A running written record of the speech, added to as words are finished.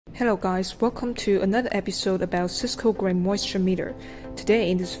Hello guys, welcome to another episode about SISCO grain moisture meter. Today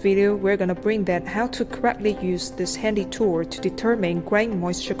in this video, we're gonna bring that how to correctly use this handy tool to determine grain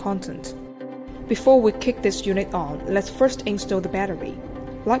moisture content. Before we kick this unit on, let's first install the battery.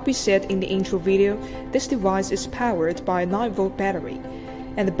 Like we said in the intro video, this device is powered by a 9-volt battery,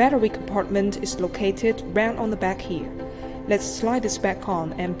 and the battery compartment is located round on the back here. Let's slide this back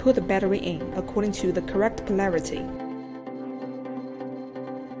on and put the battery in according to the correct polarity.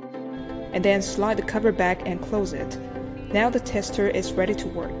 And then slide the cover back and close it. Now the tester is ready to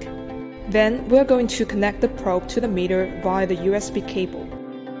work. Then we're going to connect the probe to the meter via the USB cable.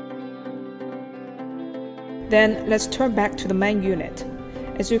 Then let's turn back to the main unit.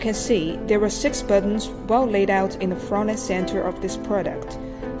 As you can see, there are 6 buttons well laid out in the front and center of this product.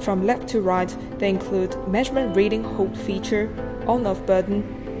 From left to right, they include measurement reading hold feature, on-off button,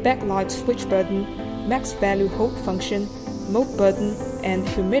 backlight switch button, max value hold function, mode button, and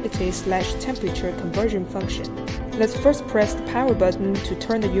humidity/temperature conversion function. Let's first press the power button to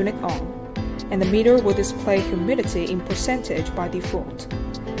turn the unit on, and the meter will display humidity in percentage by default.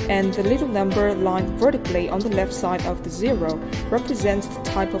 And the little number lined vertically on the left side of the 0 represents the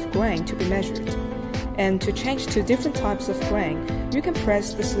type of grain to be measured. And to change to different types of grain, you can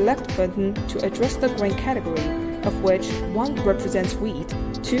press the select button to address the grain category, of which 1 represents wheat,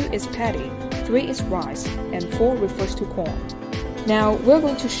 2 is paddy, 3 is rice, and 4 refers to corn. Now we're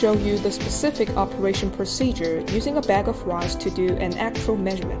going to show you the specific operation procedure using a bag of rice to do an actual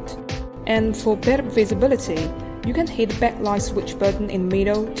measurement. And for better visibility, you can hit the backlight switch button in the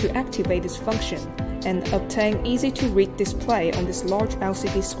middle to activate this function and obtain easy-to-read display on this large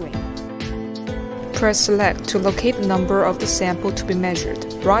LCD screen. Press select to locate the number of the sample to be measured.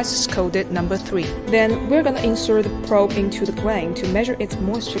 Rice is coded number 3. Then we're going to insert the probe into the grain to measure its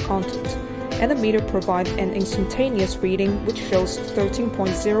moisture content, and the meter provides an instantaneous reading which shows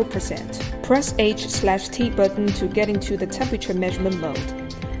 13.0%. Press H/T button to get into the temperature measurement mode.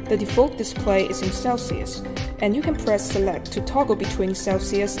 The default display is in Celsius, and you can press select to toggle between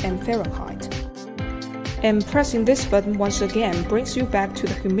Celsius and Fahrenheit. And pressing this button once again brings you back to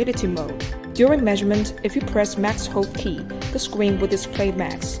the humidity mode. During measurement, if you press max hold key, the screen will display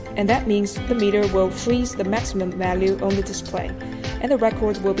max, and that means the meter will freeze the maximum value on the display, and the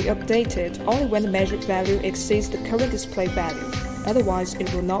record will be updated only when the measured value exceeds the current display value, otherwise it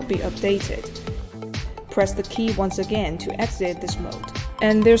will not be updated. Press the key once again to exit this mode.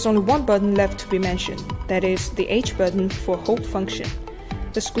 And there's only one button left to be mentioned, that is the H button for hold function.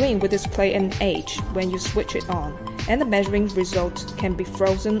 The screen will display an H when you switch it on, and the measuring result can be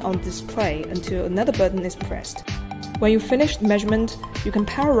frozen on display until another button is pressed. When you finish the measurement, you can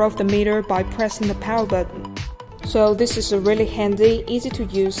power off the meter by pressing the power button. So this is a really handy, easy to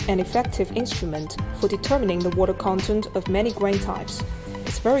use and effective instrument for determining the water content of many grain types.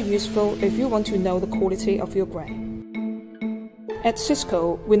 It's very useful if you want to know the quality of your grain. At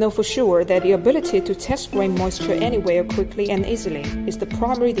SISCO, we know for sure that the ability to test grain moisture anywhere quickly and easily is the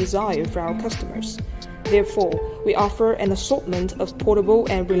primary desire for our customers. Therefore, we offer an assortment of portable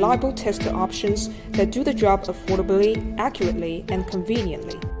and reliable tester options that do the job affordably, accurately, and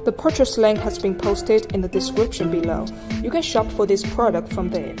conveniently. The purchase link has been posted in the description below. You can shop for this product from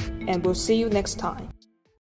there, and we'll see you next time.